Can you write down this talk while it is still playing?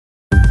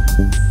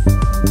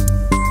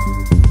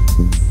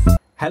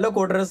Hello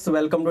coders,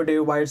 welcome to Day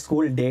White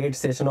School Day 8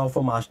 session of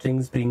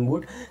Mastering Spring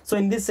Boot. So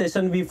in this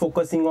session we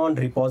focusing on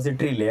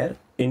repository layer.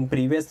 In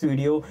previous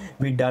video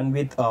we done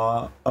with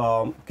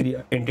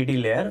entity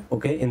layer.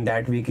 Okay, in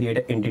that we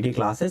create entity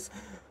classes.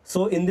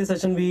 So in this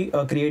session we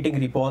creating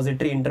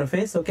repository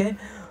interface. Okay,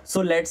 so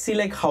let's see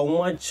like how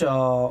much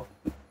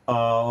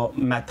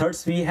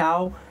methods we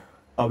have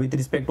with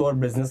respect to our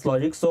business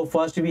logic. So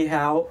first we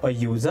have a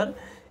user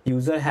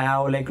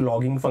have like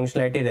logging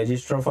functionality,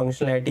 register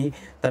functionality,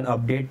 then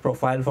update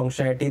profile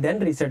functionality, then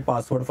reset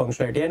password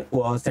functionality,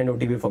 and send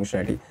OTP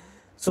functionality.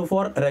 So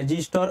for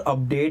register,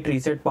 update,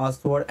 reset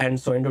password, and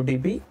send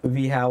OTP,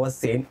 we have a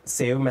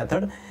save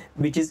method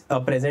which is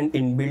present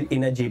inbuilt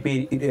in a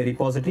JPA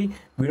repository.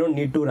 We don't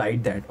need to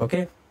write that.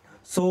 Okay,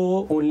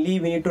 so only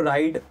we need to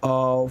write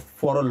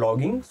for a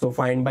logging. So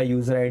find by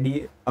user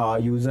ID,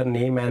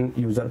 username, and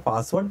user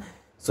password.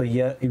 So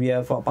here we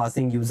are for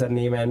passing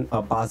username and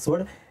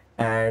password,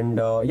 and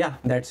yeah,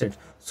 that's it.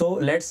 So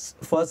let's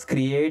first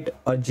create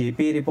a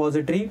JPA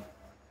repository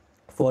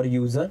for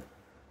user.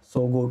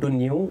 So go to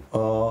new,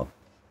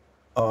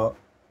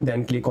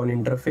 then click on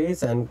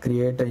interface and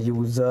create a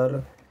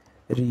user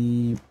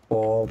repository.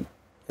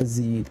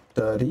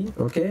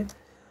 Okay,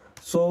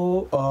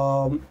 so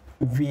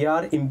we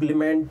are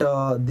implement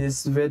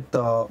this with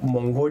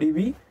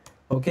MongoDB.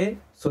 Okay,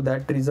 so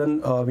that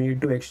reason we need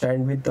to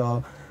extend with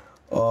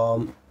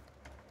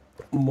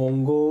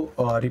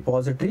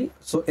MongoRepository.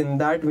 So in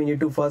that we need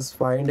to first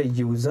find a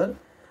user,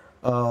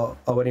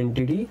 our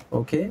entity.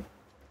 Okay,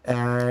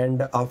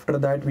 and after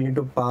that we need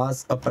to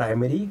pass a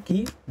primary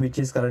key which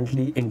is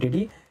currently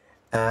entity,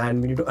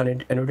 and we need to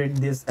annotate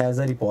this as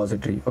a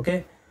repository.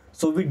 Okay,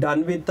 so we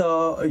done with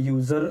the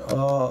user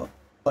a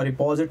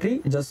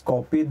repository. Just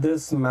copy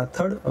this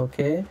method.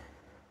 Okay,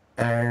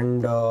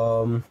 and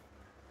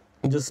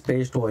just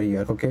paste over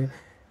here. Okay,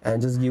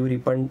 and just give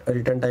return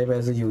type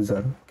as a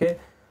user. Okay,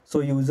 so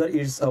user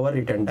is our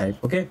return type.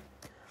 Okay,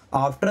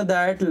 after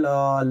that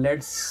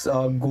let's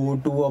go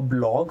to a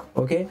blog.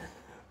 Okay,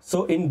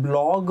 so in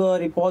blog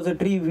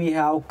repository we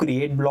have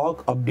create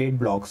blog, update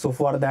blog. So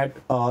for that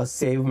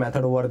save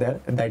method over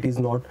there, that is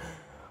not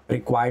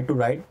required to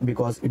write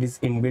because it is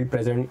inbuilt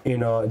present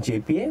in a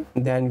JPA.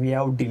 Then we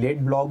have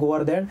delete blog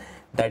over there,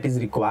 that is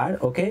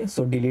required. Okay,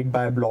 so delete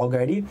by blog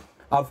ID.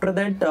 After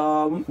that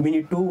we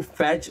need to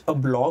fetch a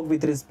blog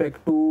with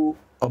respect to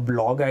a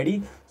blog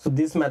ID. So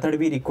this method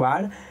we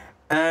require,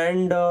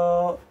 and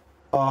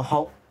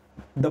how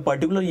the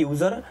particular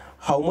user,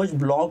 how much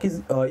blog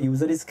is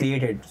user is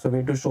created. So we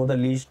need to show the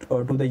list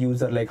to the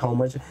user, like how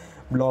much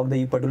blog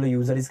the particular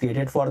user is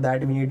created. For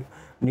that we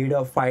need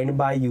a find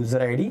by user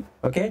ID.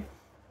 Okay,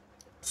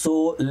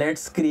 so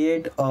let's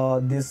create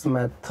this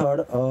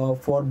method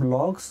for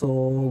blog. So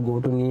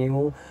go to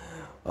new,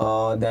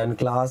 then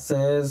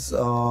classes,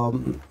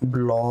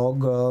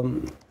 blog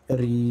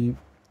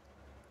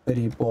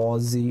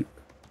repository.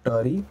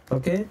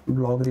 Okay,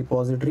 blog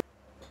repository,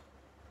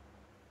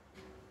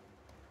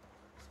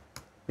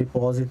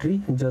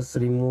 just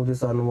remove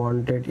this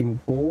unwanted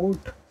import.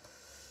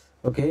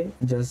 Okay,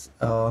 just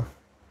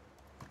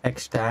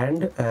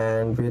extend,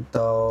 and with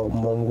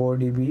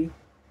MongoDB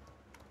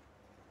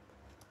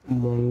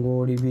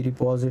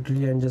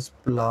repository, and just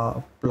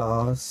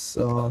plus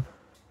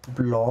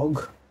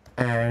blog,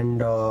 and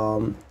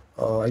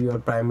your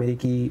primary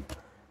key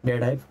data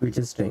type which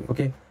is string.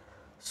 Okay,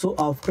 so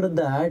after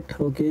that,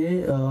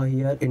 okay,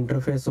 here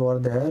interface over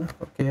there.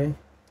 Okay,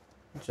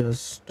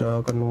 just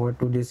convert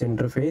to this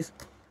interface.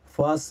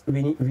 First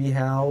we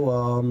have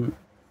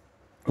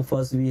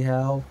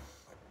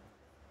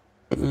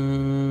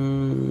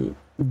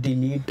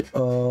delete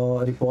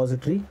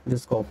repository.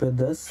 Just copy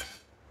this,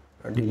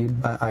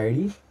 delete by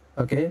ID.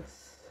 Okay,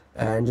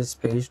 and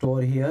just paste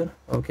over here.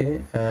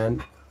 Okay,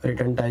 and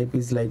return type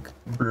is like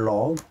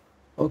blog.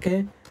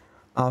 Okay,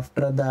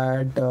 after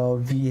that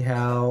we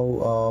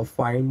have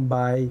find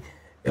by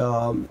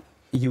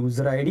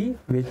user ID,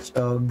 which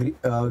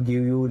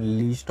give you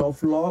list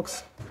of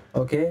logs.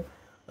 Okay,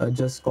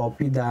 just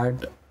copy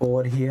that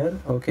over here.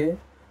 Okay,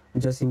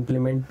 just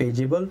implement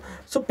pageable.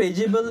 So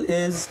pageable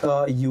is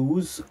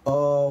used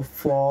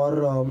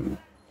for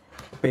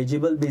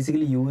pageable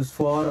basically used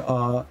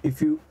for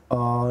if you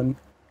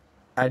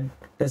at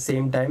the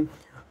same time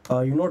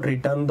you not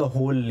return the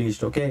whole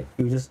list. Okay,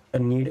 you just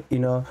need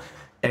in a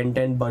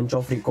 10 bunch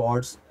of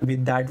records.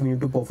 With that we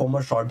need to perform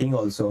a sorting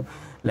also,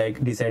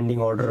 like descending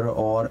order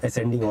or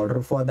ascending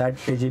order. For that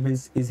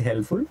pageable is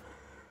helpful.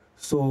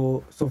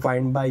 So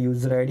find by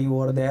user ID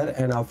over there,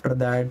 and after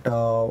that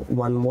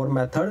one more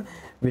method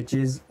which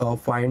is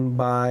find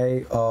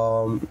by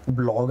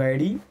blog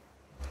ID.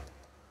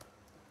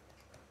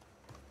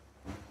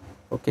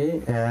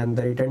 Okay, and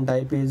the return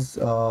type is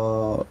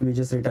we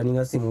just returning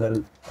a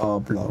single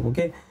blog.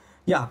 Okay,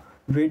 yeah,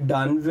 we're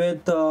done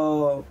with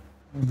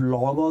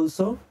blog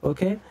also.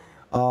 Okay,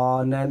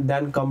 and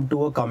then come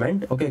to a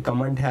comment. Okay,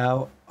 comment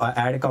have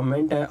add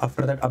comment,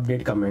 after that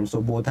update comment.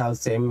 So both have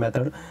same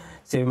method,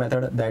 save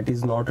method, that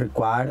is not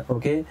required.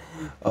 Okay,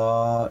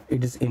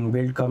 it is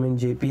inbuilt come in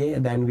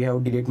JPA. Then we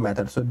have delete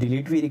method, so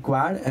delete we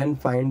required, and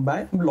find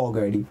by blog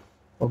ID.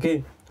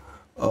 Okay,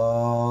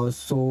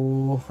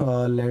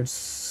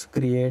 let's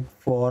create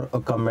for a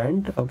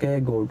comment. Okay,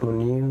 go to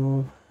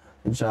new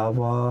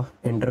Java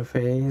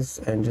interface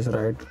and just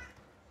write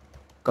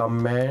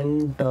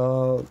comment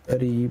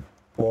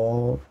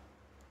repository.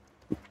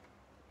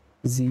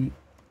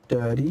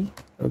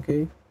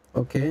 Okay,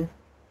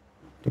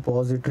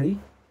 repository.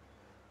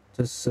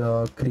 Just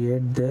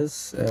create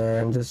this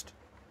and just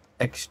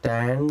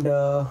extend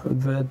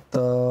with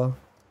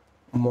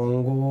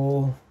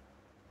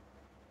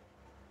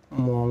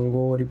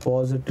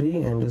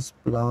MongoRepository, and just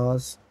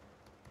plus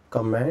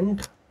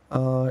comment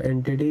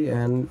entity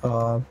and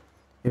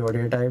your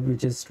data type,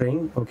 which is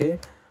string. Okay,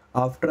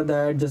 after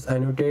that just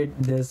annotate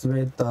this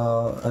with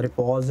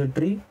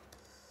repository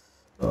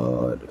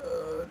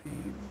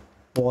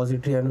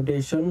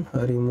annotation,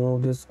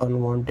 remove this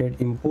unwanted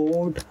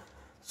import.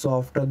 So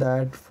after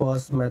that,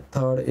 first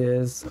method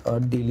is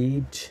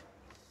delete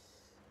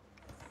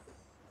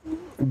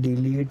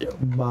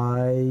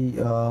by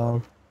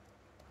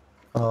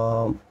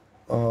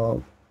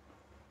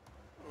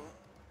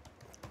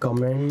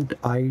comment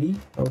ID.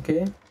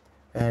 Okay,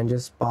 and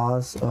just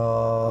pass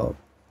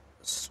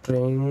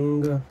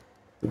string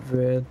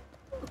with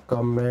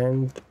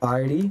comment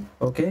ID.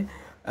 Okay,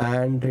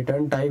 and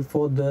return type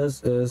for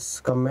this is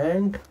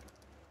comment.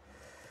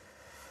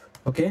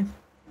 Okay,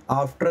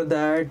 after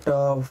that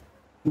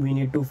we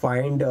need to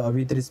find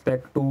with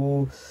respect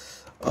to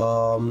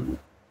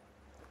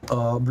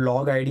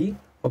blog ID.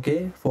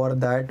 Okay, for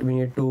that we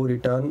need to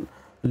return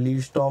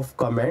list of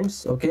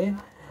comments. Okay,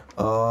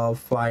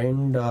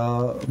 find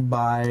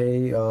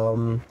by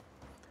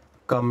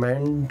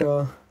comment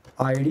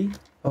ID.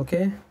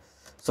 Okay,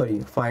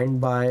 sorry,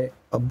 find by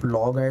a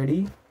blog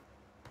ID.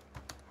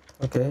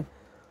 Okay,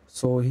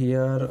 so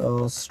here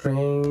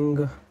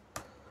string,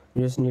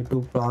 you just need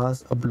to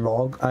pass a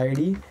blog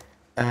ID,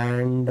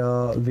 and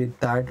with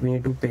that we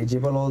need to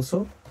pageable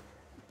also,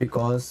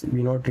 because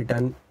we not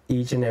return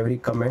each and every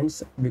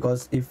comments,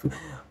 because if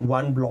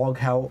one blog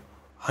have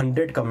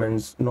 100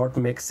 comments, not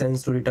make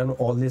sense to return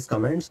all these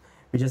comments.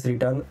 We just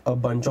return a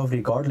bunch of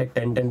record, like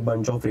 10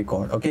 bunch of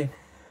record. Okay,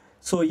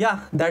 so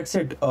yeah, that's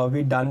it.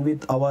 We're done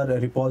with our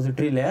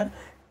repository layer,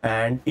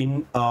 and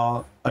in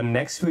a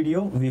next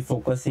video we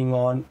focusing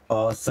on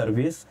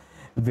service,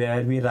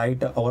 where we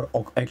write our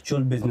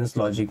actual business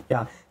logic.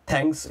 Yeah,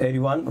 thanks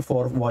everyone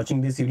for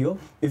watching this video.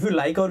 If you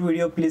like our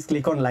video, please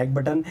click on like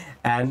button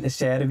and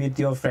share with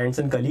your friends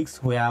and colleagues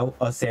who have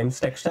a same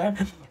tech stack,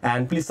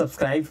 and please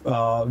subscribe,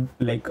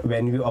 like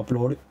when we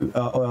upload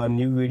a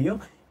new video,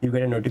 you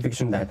get a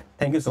notification that.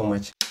 Thank you so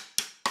much.